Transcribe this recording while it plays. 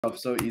up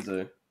so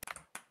easy.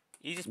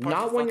 You just part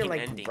Not the when you're fucking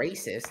like ending.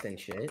 racist and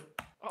shit.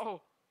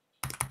 Oh.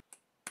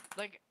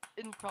 Like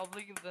in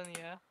public, then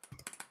yeah.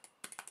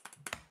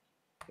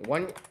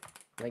 One,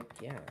 like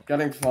yeah.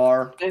 Getting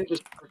far. Then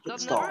just So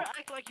stop. never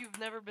act like you've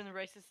never been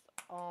racist.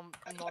 Not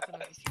in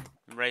a PC.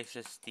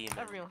 Racist demon.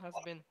 Everyone has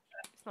been.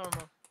 It's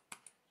normal.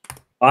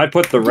 I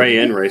put the Ray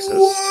in racist.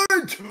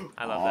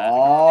 I love that.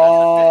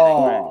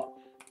 Oh.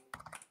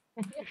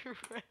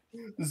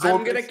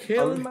 I'm gonna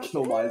kill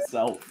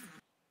myself.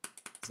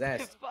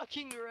 Zest.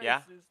 Fucking racist.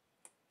 Yeah?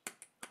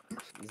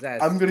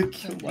 Zest. I'm gonna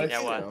kill myself.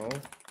 Yeah, what? You know,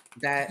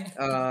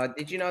 that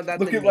did you know that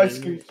Look the at my name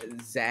screen.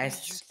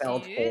 Zest Did you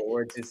spelled see it?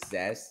 forwards is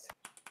Zest?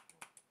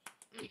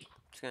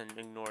 Just gonna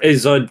ignore it.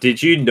 Is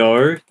did you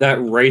know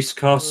that race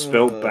car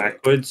spelled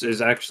backwards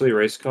is actually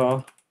race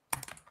car?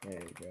 There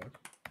you go.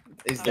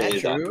 Is Yeah, that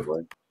is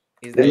true?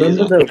 that Is that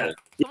Remember true? the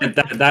Yeah,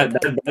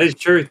 that is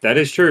true. That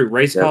is true.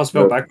 Race car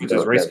spelled backwards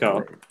is race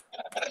car.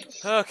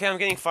 Okay, I'm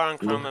getting far on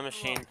Chroma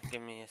machine.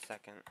 Give me a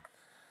second.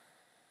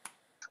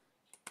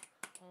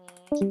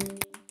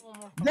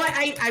 No,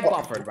 I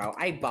buffered, bro.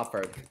 I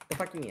buffered. The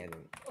fucking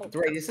ending.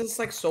 Right, this is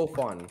like so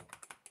fun.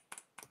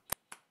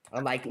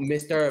 I'm like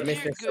Mr.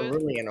 You're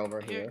Cerulean over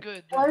You're here.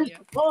 good. Then, yeah.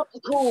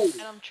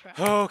 And I'm trapped.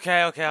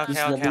 Okay. This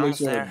Almost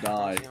revolution there. will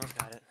die. Almost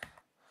got it.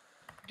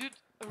 Dude,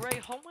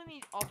 Ray, how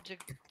many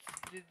objects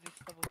did this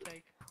level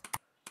take?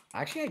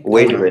 Actually,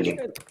 Wait a I'm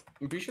minute.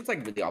 I'm pretty sure it's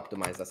like really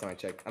optimized. That's when I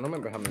checked. I don't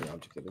remember how many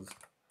objects it is.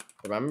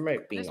 But I remember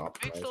it being This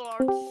optimized. pixel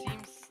art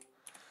seems.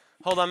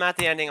 Hold on, I'm at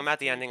the ending. I'm at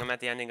the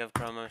ending of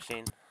Chroma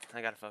machine.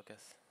 I gotta focus.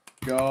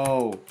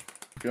 Go.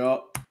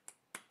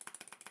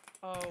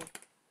 Oh.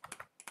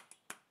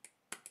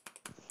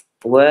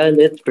 Well,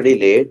 it's pretty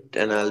late,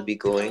 and I'll be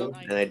going,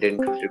 and I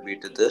didn't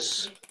contribute to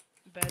this.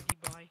 Baddie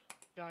bye,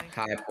 guy.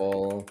 Hi,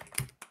 Paul.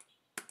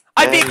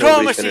 I beat And Chroma nobody's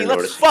gonna machine. Let's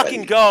notice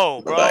fucking it.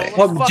 go, bro. Bye-bye.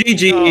 Let's fucking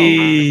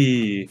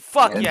GG. go.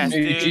 Fuck Yeah, yes,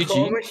 dude.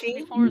 GG.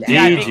 Machine?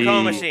 Yeah, I beat GG.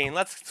 Chroma machine.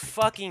 Let's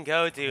fucking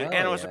go, dude. Hell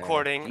And I was yeah.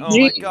 recording. Oh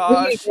GG. my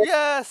gosh.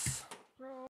 Yes.